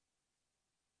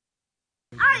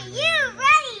you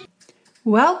ready?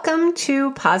 Welcome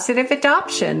to Positive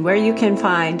Adoption, where you can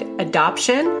find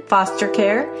adoption, foster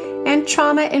care, and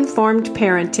trauma-informed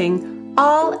parenting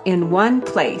all in one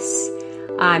place.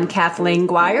 I'm Kathleen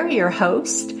Guire, your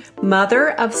host,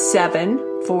 mother of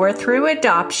 7, 4 through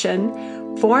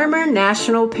adoption, former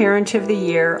National Parent of the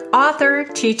Year, author,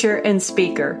 teacher, and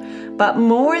speaker. But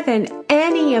more than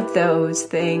any of those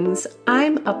things,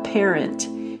 I'm a parent,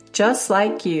 just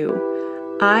like you.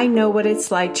 I know what it's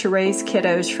like to raise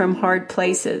kiddos from hard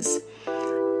places.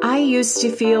 I used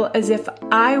to feel as if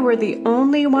I were the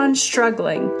only one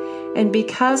struggling, and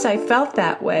because I felt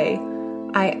that way,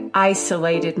 I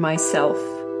isolated myself.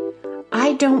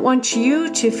 I don't want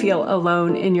you to feel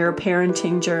alone in your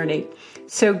parenting journey.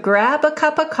 So grab a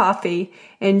cup of coffee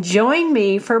and join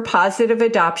me for Positive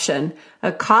Adoption,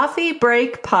 a coffee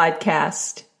break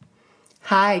podcast.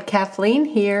 Hi, Kathleen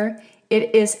here.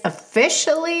 It is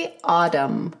officially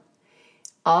autumn.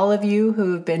 All of you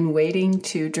who have been waiting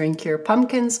to drink your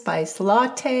pumpkin spice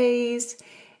lattes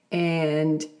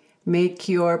and make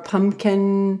your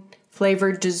pumpkin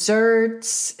flavored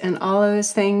desserts and all of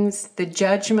those things, the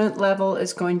judgment level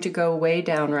is going to go way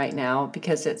down right now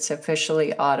because it's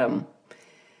officially autumn.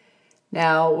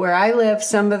 Now, where I live,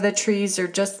 some of the trees are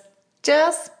just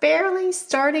barely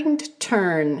starting to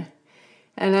turn.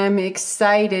 And I'm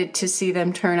excited to see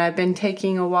them turn. I've been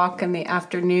taking a walk in the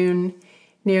afternoon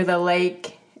near the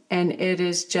lake, and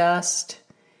it's just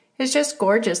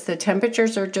gorgeous. The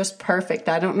temperatures are just perfect.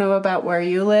 I don't know about where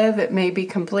you live. It may be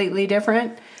completely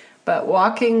different, but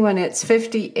walking when it's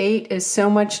 58 is so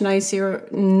much nicer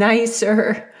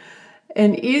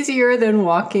and easier than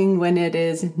walking when it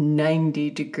is 90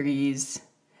 degrees.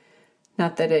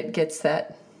 Not that it gets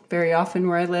that very often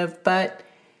where I live, but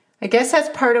I guess that's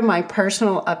part of my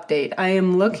personal update. I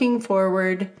am looking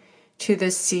forward to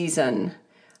this season.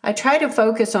 I try to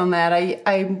focus on that.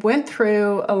 I went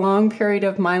through a long period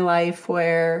of my life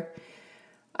where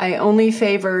I only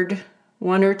favored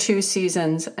 1 or 2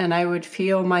 seasons, and I would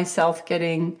feel myself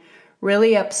getting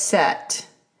really upset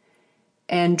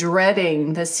and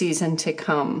dreading the season to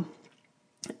come.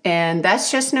 And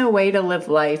that's just no way to live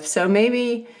life. So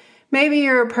maybe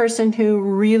you're a person who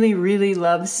really, really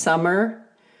loves summer,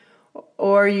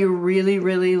 or you really,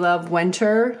 really love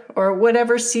winter, or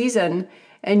whatever season,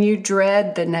 and you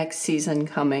dread the next season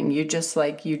coming. You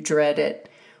dread it.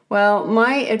 Well,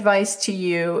 my advice to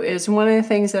you is one of the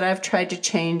things that I've tried to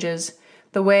change is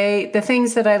the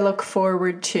things that I look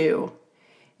forward to.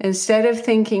 Instead of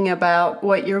thinking about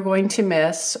what you're going to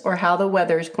miss or how the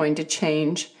weather is going to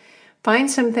change, find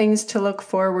some things to look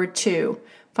forward to.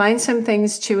 Find some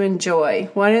things to enjoy.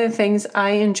 One of the things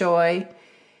I enjoy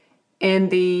in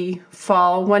the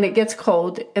fall, when it gets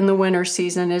cold in the winter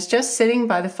season, is just sitting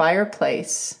by the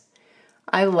fireplace.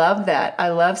 I love that. I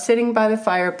love sitting by the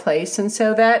fireplace. And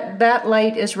so that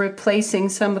light is replacing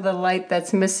some of the light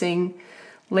that's missing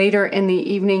later in the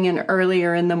evening and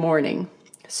earlier in the morning.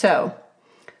 So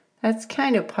that's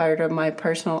kind of part of my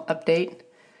personal update.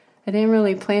 I didn't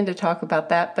really plan to talk about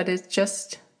that, but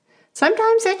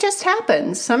sometimes it just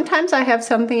happens. Sometimes I have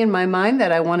something in my mind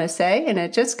that I want to say, and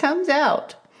it just comes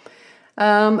out.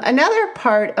 Another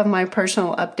part of my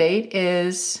personal update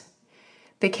is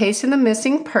the case of the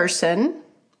missing person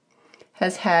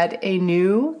has had a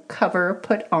new cover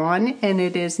put on, and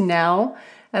it is now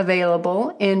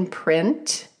available in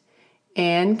print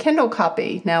and Kindle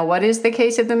copy. Now, what is the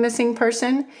case of the missing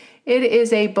person? It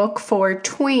is a book for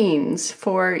tweens,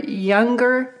 for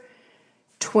younger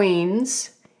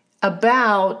tweens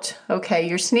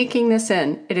you're sneaking this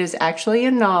in. It is actually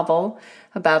a novel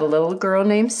about a little girl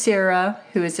named Sarah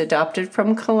who is adopted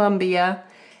from Colombia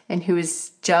and who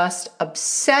is just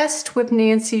obsessed with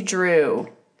Nancy Drew.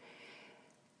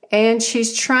 And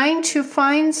she's trying to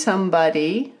find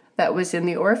somebody that was in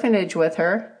the orphanage with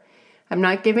her. I'm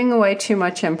not giving away too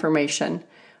much information,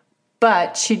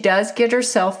 but she does get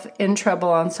herself in trouble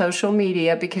on social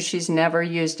media because she's never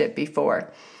used it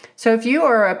before. So if you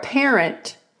are a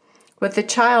parent with a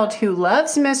child who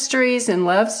loves mysteries and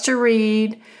loves to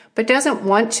read, but doesn't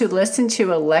want to listen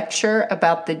to a lecture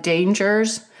about the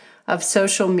dangers of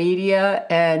social media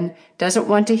and doesn't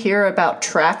want to hear about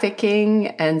trafficking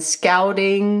and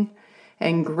scouting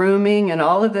and grooming and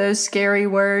all of those scary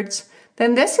words,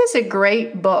 then this is a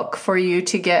great book for you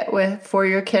to get for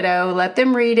your kiddo. Let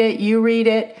them read it. You read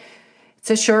it. It's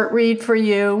a short read for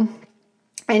you.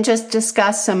 And just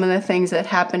discuss some of the things that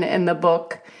happen in the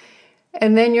book.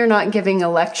 And then you're not giving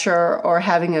a lecture or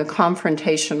having a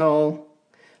confrontational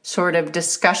sort of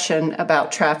discussion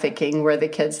about trafficking where the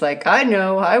kid's like, I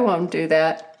know, I won't do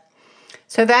that.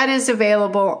 So that is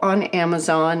available on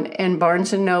Amazon and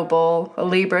Barnes & Noble,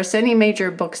 Libris, any major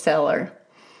bookseller.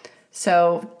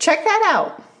 So check that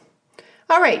out.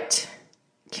 All right,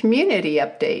 community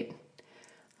update.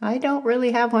 I don't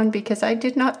really have one because I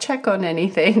did not check on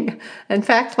anything. In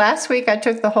fact, last week I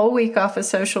took the whole week off of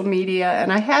social media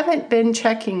and I haven't been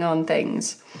checking on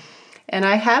things. And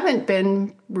I haven't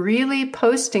been really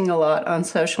posting a lot on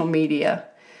social media.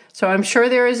 So I'm sure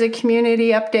there is a community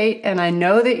update, and I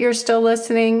know that you're still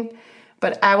listening,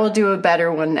 but I will do a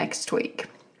better one next week.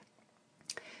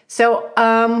 So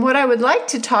what I would like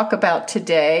to talk about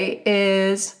today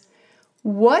is,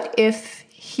 what if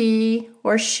he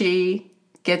or she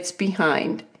gets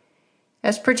behind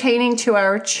as pertaining to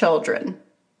our children?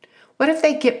 What if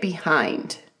they get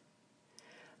behind?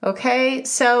 Okay,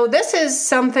 so this is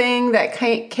something that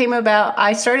came about.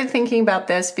 I started thinking about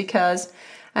this because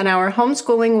on our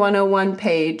Homeschooling 101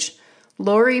 page,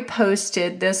 Lori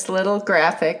posted this little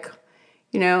graphic,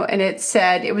 and it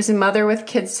said, it was a mother with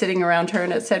kids sitting around her,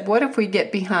 and it said, what if we get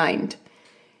behind?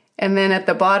 And then at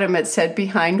the bottom it said,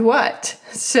 behind what?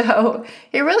 So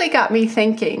it really got me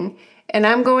thinking, and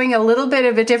I'm going a little bit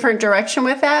of a different direction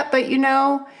with that, but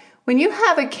when you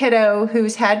have a kiddo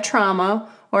who's had trauma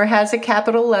or has a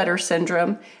capital letter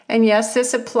syndrome, and yes,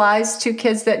 this applies to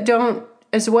kids that don't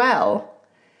as well,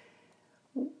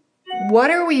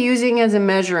 what are we using as a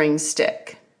measuring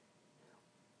stick?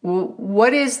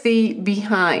 What is the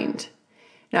behind?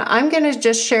 Now, I'm going to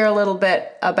just share a little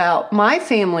bit about my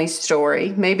family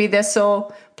story. Maybe this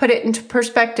will put it into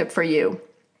perspective for you.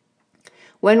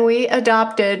 When we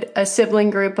adopted a sibling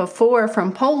group of 4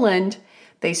 from Poland,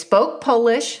 they spoke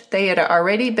Polish. They had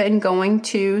already been going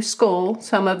to school,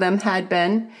 some of them had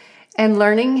been, and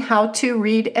learning how to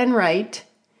read and write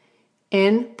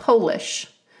in Polish.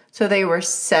 So they were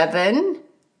 7,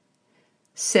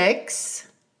 6,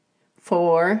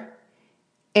 4,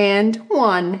 and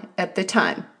 1 at the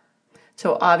time.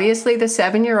 So obviously the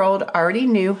 7-year-old already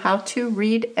knew how to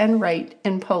read and write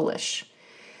in Polish.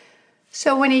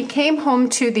 So when he came home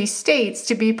to the States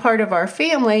to be part of our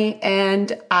family,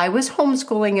 and I was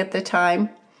homeschooling at the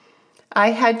time,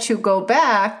 I had to go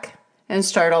back and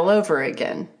start all over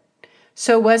again.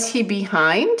 So was he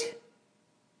behind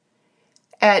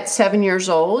at 7 years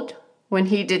old when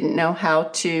he didn't know how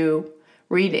to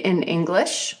read in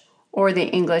English or the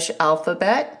English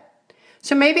alphabet?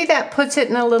 So maybe that puts it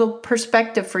in a little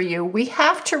perspective for you. We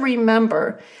have to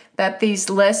remember that these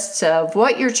lists of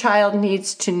what your child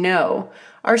needs to know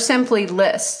are simply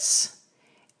lists,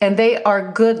 and they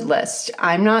are good lists.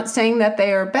 I'm not saying that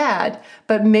they are bad,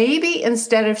 but maybe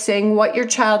instead of saying what your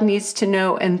child needs to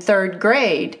know in 3rd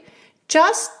grade,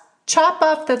 just chop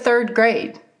off the 3rd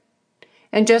grade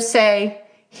and just say,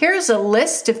 here's a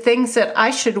list of things that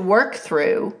I should work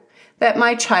through that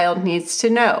my child needs to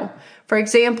know. For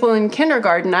example, in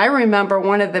kindergarten, I remember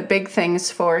one of the big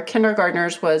things for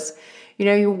kindergartners was,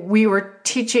 we were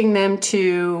teaching them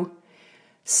to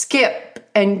skip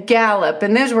and gallop,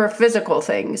 and those were physical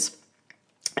things,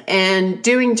 and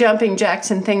doing jumping jacks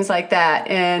and things like that.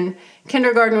 And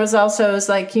kindergarten was also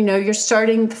you're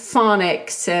starting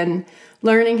phonics and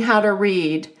learning how to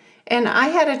read. And I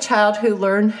had a child who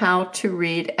learned how to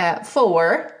read at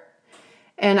 4,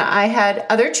 and I had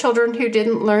other children who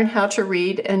didn't learn how to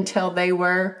read until they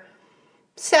were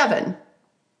 7.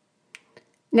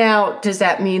 Now, does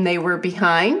that mean they were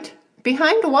behind?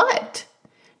 Behind what?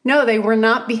 No, they were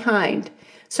not behind.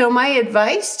 So my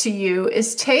advice to you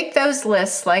is take those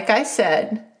lists, like I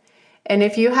said, and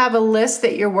if you have a list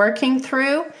that you're working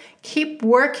through, keep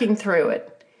working through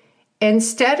it.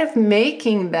 Instead of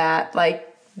making that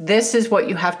this is what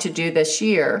you have to do this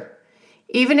year,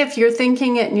 even if you're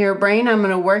thinking it in your brain, I'm going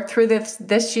to work through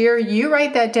this year, you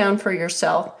write that down for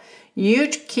yourself. You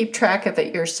keep track of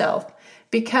it yourself,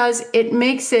 because it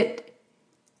makes it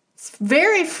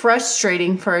very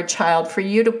frustrating for a child for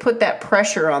you to put that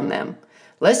pressure on them.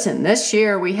 Listen, this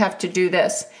year we have to do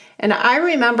this. And I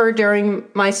remember during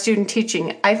my student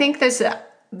teaching, I think this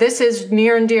is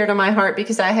near and dear to my heart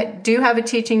because I do have a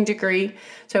teaching degree.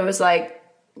 So it was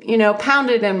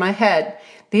pounded in my head.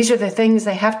 These are the things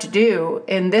they have to do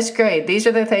in this grade. These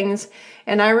are the things.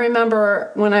 And I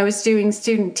remember when I was doing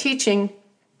student teaching,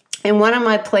 in one of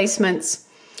my placements,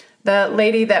 the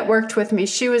lady that worked with me,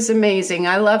 she was amazing.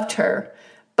 I loved her.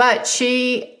 But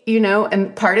she,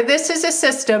 and part of this is a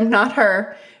system, not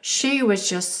her. She was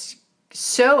just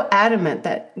so adamant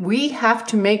that we have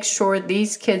to make sure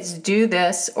these kids do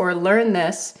this or learn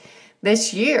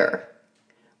this year.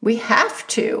 We have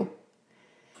to.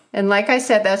 And like I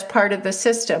said, that's part of the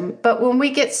system. But when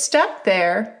we get stuck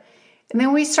there, and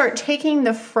then we start taking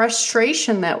the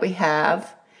frustration that we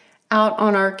have out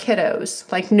on our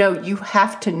kiddos. Like, no, you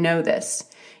have to know this.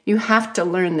 You have to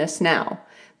learn this now.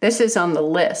 This is on the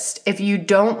list. If you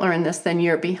don't learn this, then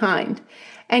you're behind.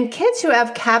 And kids who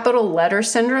have capital letter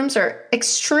syndromes are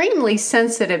extremely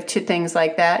sensitive to things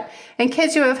like that. And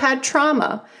kids who have had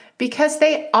trauma, because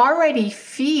they already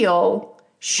feel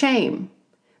shame.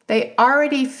 They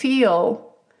already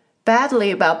feel badly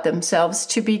about themselves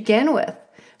to begin with.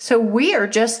 So we are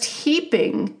just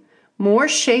heaping more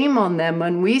shame on them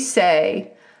when we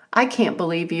say, I can't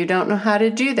believe you don't know how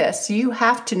to do this. You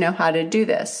have to know how to do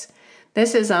this.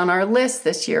 This is on our list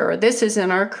this year, or this is in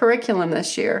our curriculum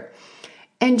this year.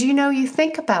 And you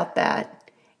think about that.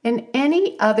 In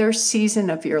any other season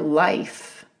of your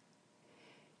life,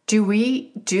 do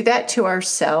we do that to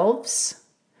ourselves?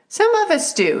 Some of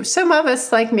us do. Some of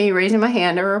us, like me, raising my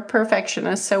hand, are a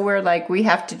perfectionist, so we're like, we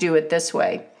have to do it this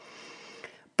way.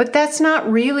 But that's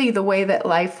not really the way that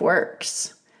life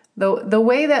works. The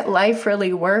way that life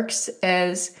really works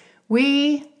is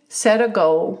we set a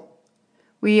goal,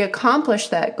 we accomplish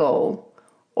that goal,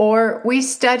 or we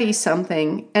study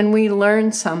something and we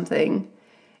learn something,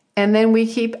 and then we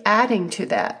keep adding to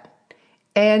that.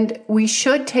 And we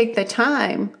should take the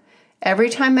time, every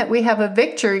time that we have a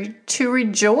victory, to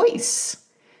rejoice.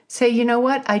 Say, you know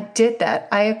what? I did that.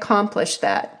 I accomplished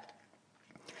that.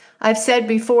 I've said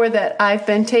before that I've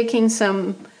been taking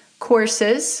some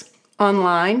courses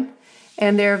online,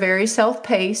 and they're very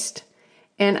self-paced.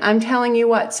 And I'm telling you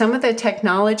what, some of the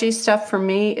technology stuff for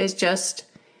me is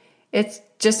it's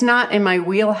just not in my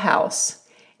wheelhouse.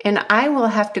 And I will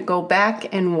have to go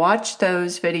back and watch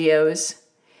those videos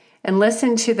and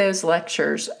listen to those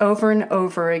lectures over and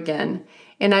over again.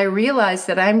 And I realize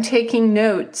that I'm taking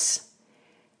notes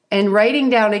and writing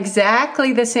down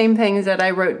exactly the same things that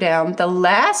I wrote down the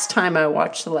last time I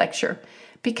watched the lecture,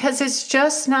 because it's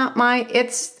just not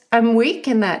I'm weak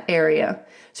in that area.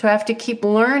 So I have to keep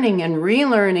learning and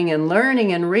relearning and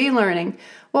learning and relearning.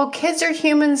 Well, kids are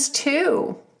humans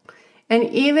too. And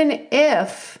even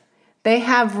if they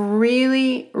have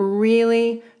really,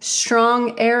 really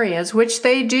strong areas, which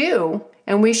they do,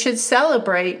 and we should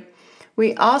celebrate,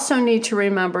 we also need to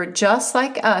remember, just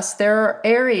like us, there are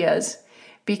areas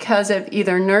because of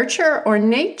either nurture or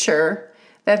nature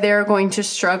that they're going to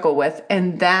struggle with,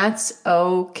 and that's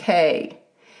okay.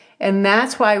 And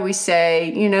that's why we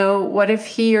say, what if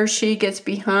he or she gets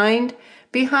behind?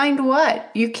 Behind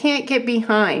what? You can't get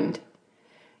behind.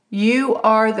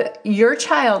 Your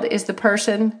child is the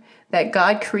person that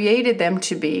God created them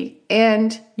to be,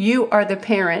 and you are the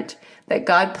parent that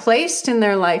God placed in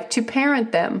their life to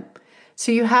parent them.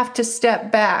 So you have to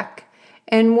step back.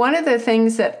 And one of the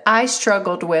things that I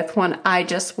struggled with when I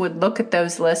just would look at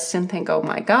those lists and think, oh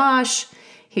my gosh,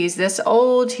 he's this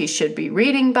old, he should be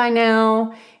reading by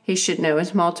now, he should know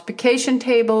his multiplication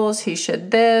tables, he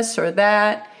should this or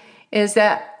that, is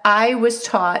that I was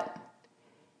taught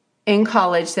in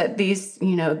college that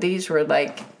these were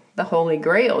like the Holy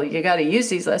Grail. You got to use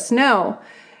these lists. No,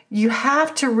 you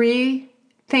have to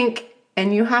rethink,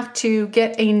 and you have to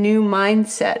get a new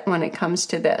mindset when it comes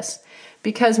to this.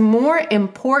 Because more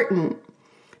important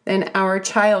than our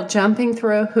child jumping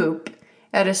through a hoop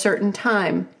at a certain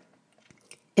time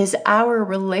is our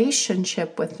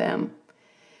relationship with them.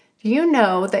 Do you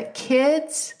know that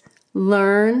kids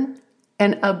learn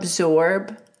and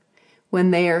absorb when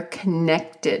they are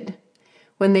connected,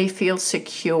 when they feel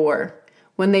secure,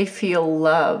 when they feel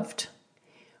loved,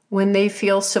 when they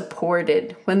feel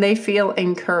supported, when they feel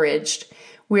encouraged?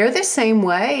 We're the same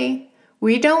way.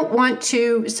 We don't want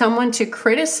someone to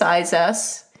criticize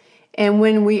us. And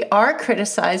when we are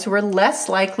criticized, we're less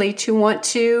likely to want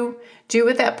to do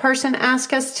what that person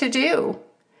asked us to do.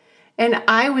 And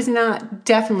I was not,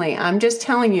 definitely, I'm just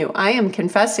telling you, I am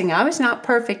confessing, I was not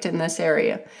perfect in this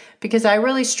area, because I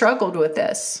really struggled with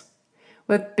this.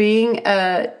 With being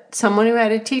someone who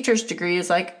had a teacher's degree, is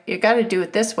like, you got to do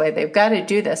it this way. They've got to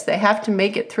do this. They have to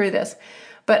make it through this.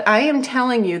 But I am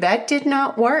telling you, that did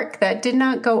not work. That did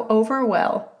not go over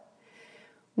well.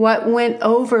 What went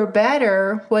over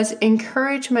better was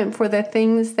encouragement for the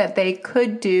things that they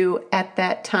could do at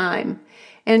that time,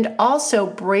 and also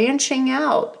branching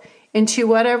out into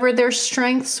whatever their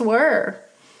strengths were.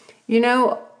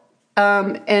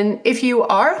 And if you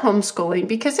are homeschooling,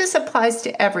 because this applies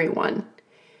to everyone,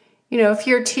 if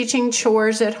you're teaching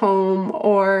chores at home,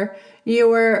 or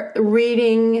you're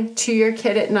reading to your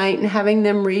kid at night and having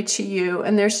them read to you,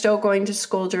 and they're still going to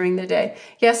school during the day,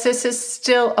 yes,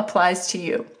 still applies to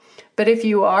you. But if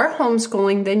you are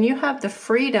homeschooling, then you have the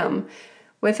freedom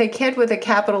with a kid with a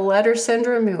capital letter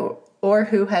syndrome or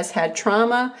who has had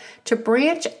trauma to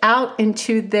branch out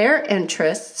into their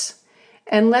interests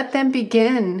and let them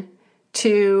begin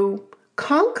to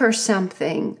conquer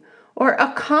something or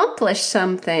accomplish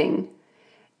something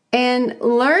and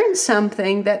learn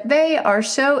something that they are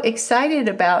so excited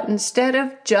about instead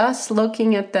of just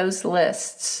looking at those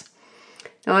lists.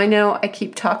 Now, I know I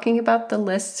keep talking about the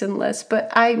lists and lists, but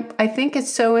I think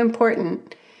it's so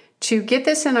important to get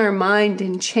this in our mind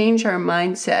and change our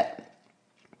mindset.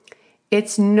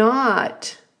 It's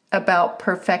not about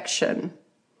perfection.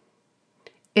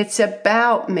 It's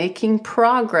about making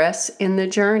progress in the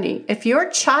journey. If your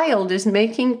child is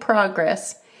making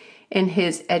progress in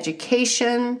his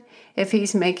education, if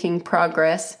he's making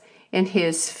progress in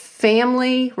his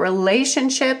family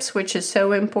relationships, which is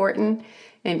so important,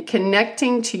 and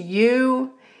connecting to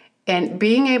you and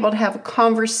being able to have a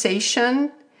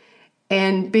conversation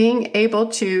and being able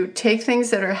to take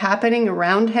things that are happening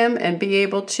around him and be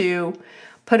able to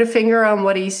put a finger on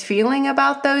what he's feeling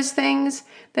about those things,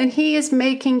 then he is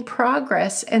making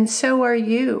progress, and so are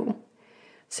you.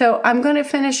 So I'm going to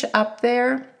finish up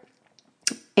there.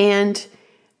 And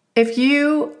if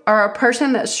you are a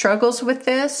person that struggles with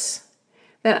this,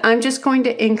 then I'm just going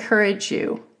to encourage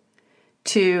you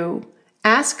to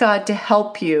ask God to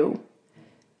help you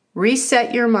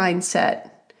reset your mindset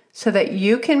so that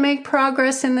you can make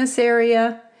progress in this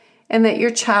area and that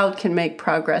your child can make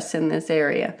progress in this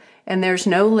area. And there's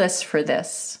no list for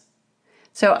this.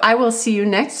 So I will see you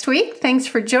next week. Thanks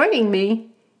for joining me.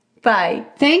 Bye.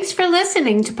 Thanks for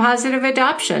listening to Positive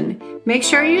Adoption. Make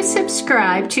sure you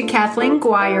subscribe to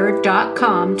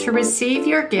KathleenGuire.com to receive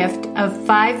your gift of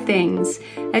 5 Things,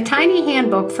 a tiny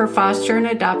handbook for foster and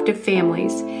adoptive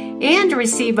families, and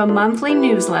receive a monthly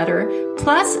newsletter,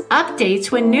 plus updates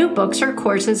when new books or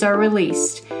courses are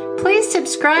released. Please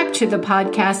subscribe to the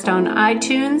podcast on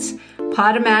iTunes,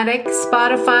 Podomatic,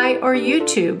 Spotify, or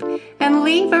YouTube, and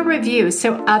leave a review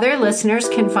so other listeners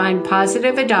can find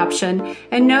Positive Adoption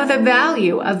and know the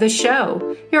value of the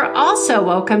show. You're also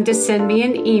welcome to send me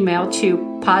an email to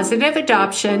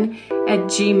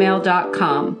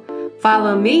positiveadoption@gmail.com.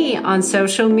 Follow me on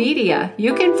social media.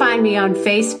 You can find me on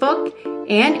Facebook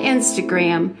and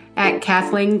Instagram at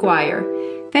Kathleen Guire.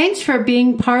 Thanks for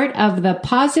being part of the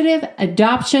Positive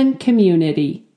Adoption community.